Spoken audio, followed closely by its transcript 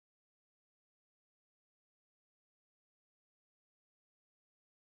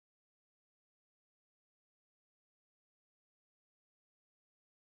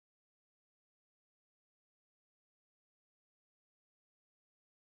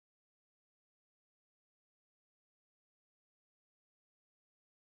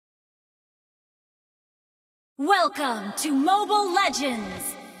Welcome to Mobile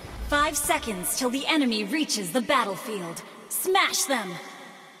Legends! 5 seconds till the enemy reaches the battlefield. Smash them!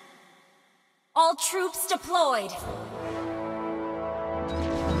 All troops deployed!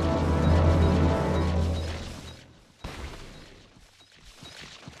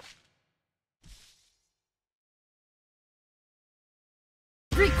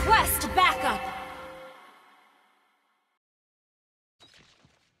 Request backup!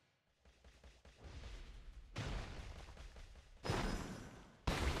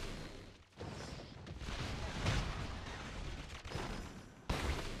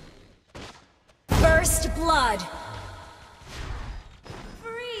 First blood!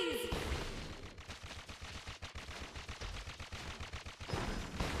 Freeze!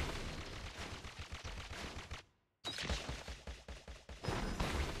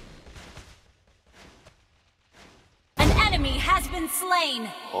 An enemy has been slain!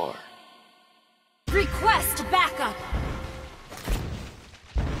 Or Request backup!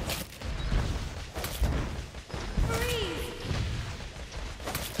 Freeze!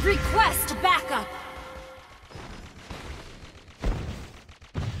 Request backup!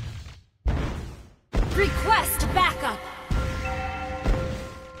 Request backup!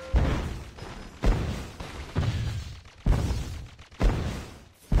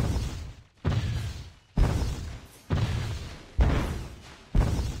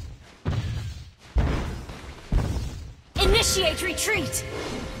 Initiate retreat!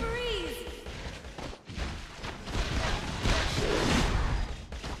 Freeze!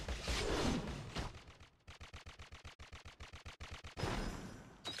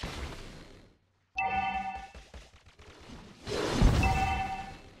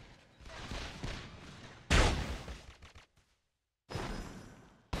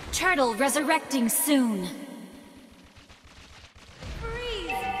 Turtle resurrecting soon.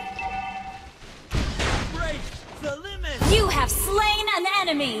 The limit! You have slain an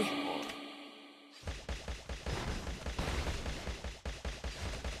enemy!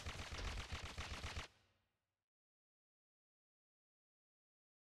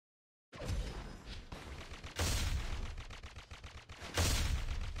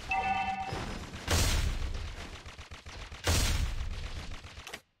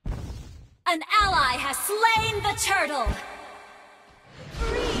 An ally has slain the turtle!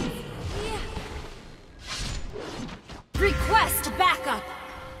 Request backup!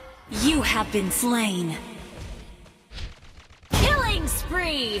 You have been slain. Killing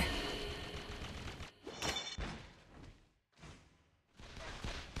spree!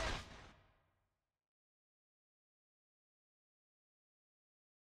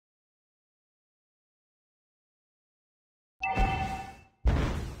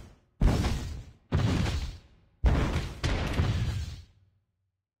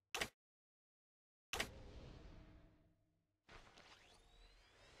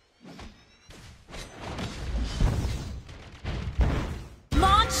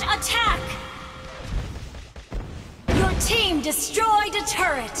 Attack! Your team destroyed a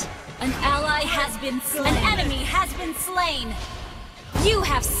turret! An ally has been slain. An enemy has been slain! You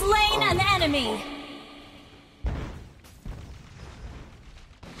have slain an enemy!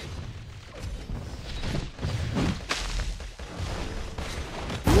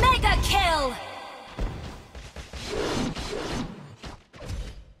 Mega kill!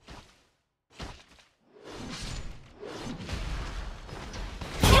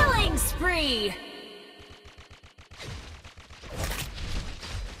 Spree!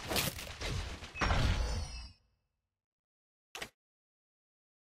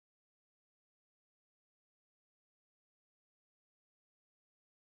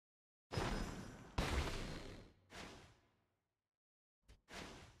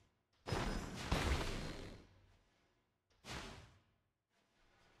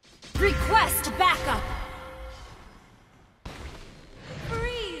 Request backup!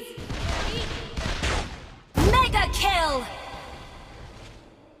 Mega kill!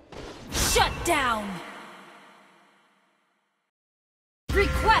 Shut down!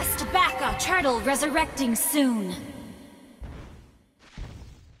 Request backup! Turtle resurrecting soon.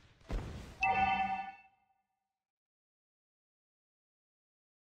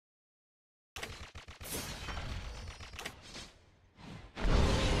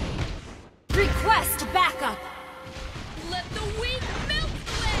 Request backup! Let the weak melt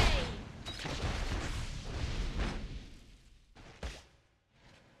away!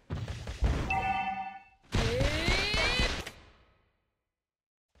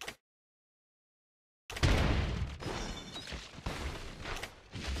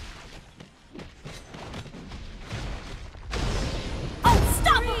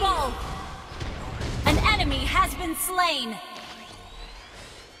 been slain!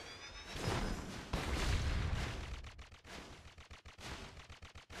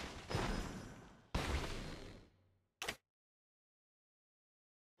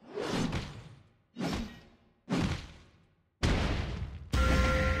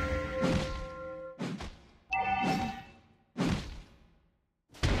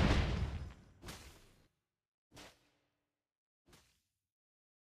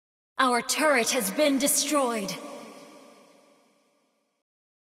 Our turret has been destroyed.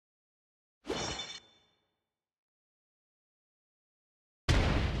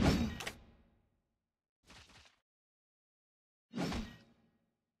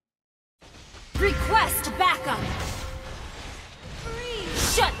 Request backup!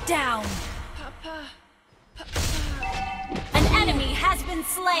 Shut down! An enemy has been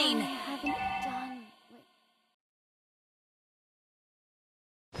slain!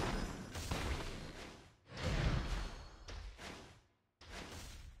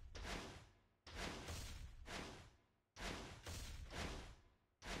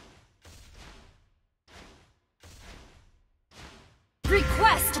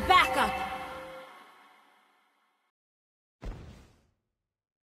 Request backup!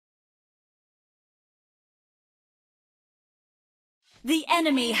 The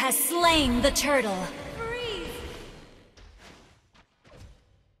enemy has slain the turtle. Freeze!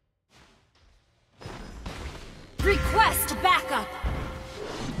 Request backup!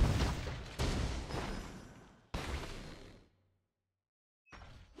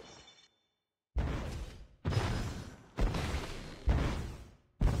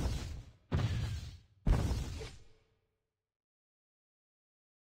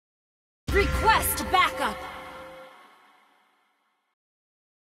 Request backup!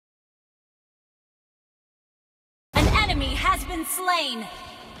 An enemy has been slain!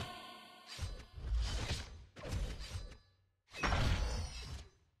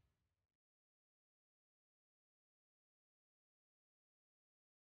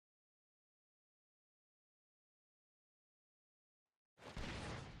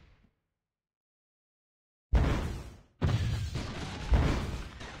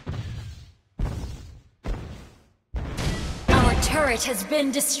 Turret has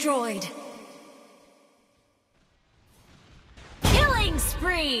been destroyed. Killing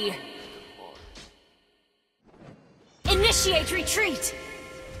spree! Initiate retreat!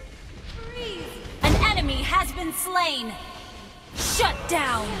 Freeze! An enemy has been slain! Shut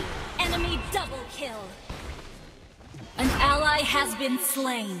down! Enemy double kill! An ally has been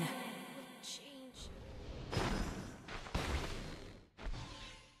slain.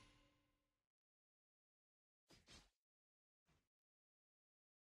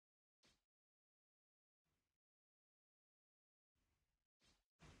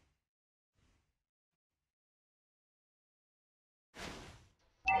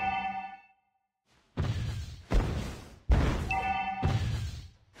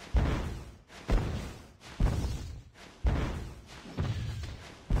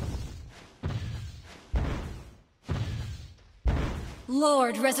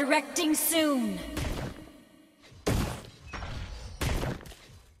 Lord resurrecting soon.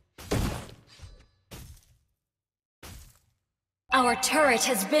 Our turret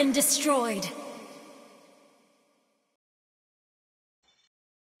has been destroyed.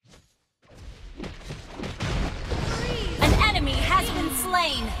 An enemy has been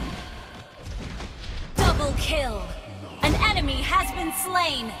slain. Double kill. An enemy has been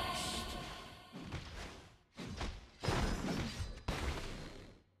slain.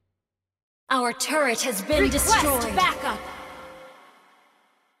 Our turret has been destroyed. Request backup!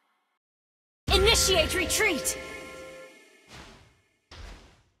 Initiate retreat!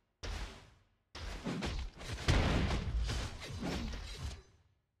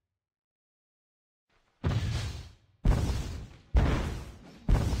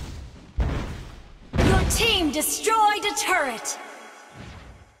 Your team destroyed a turret!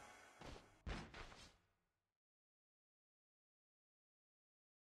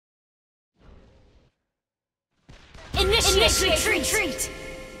 Initiate retreat!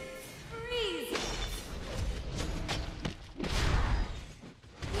 Freeze!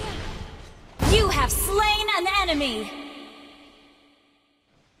 You have slain an enemy!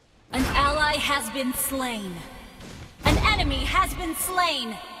 An ally has been slain. An enemy has been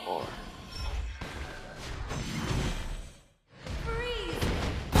slain!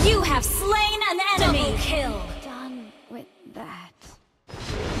 Freeze! You have slain an enemy! Double kill! Done with that.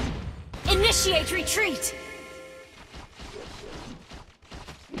 Initiate retreat!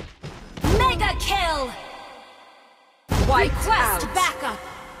 Mega kill! Request backup!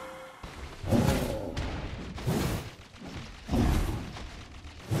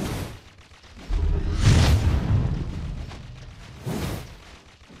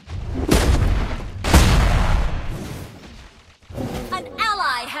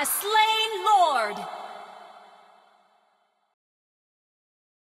 slain Lord!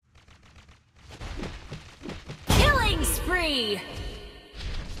 Killing spree!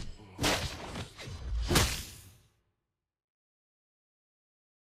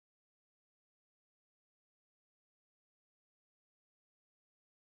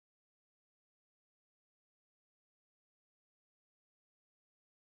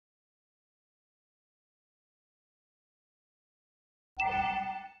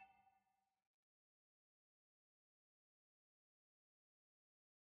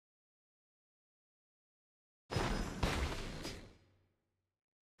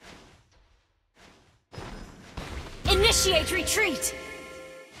 Initiate retreat!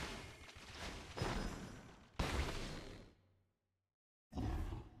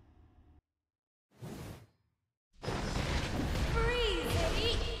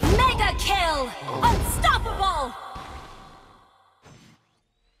 Freeze! Mega kill! Unstoppable!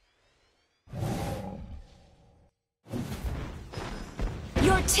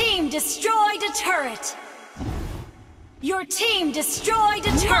 Your team destroyed a turret! Your team destroyed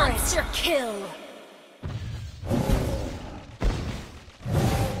a turret! Monster kill!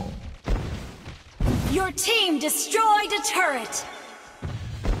 Your team destroyed a turret!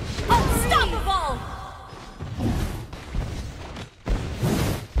 Unstoppable!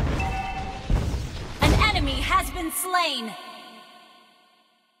 An enemy has been slain!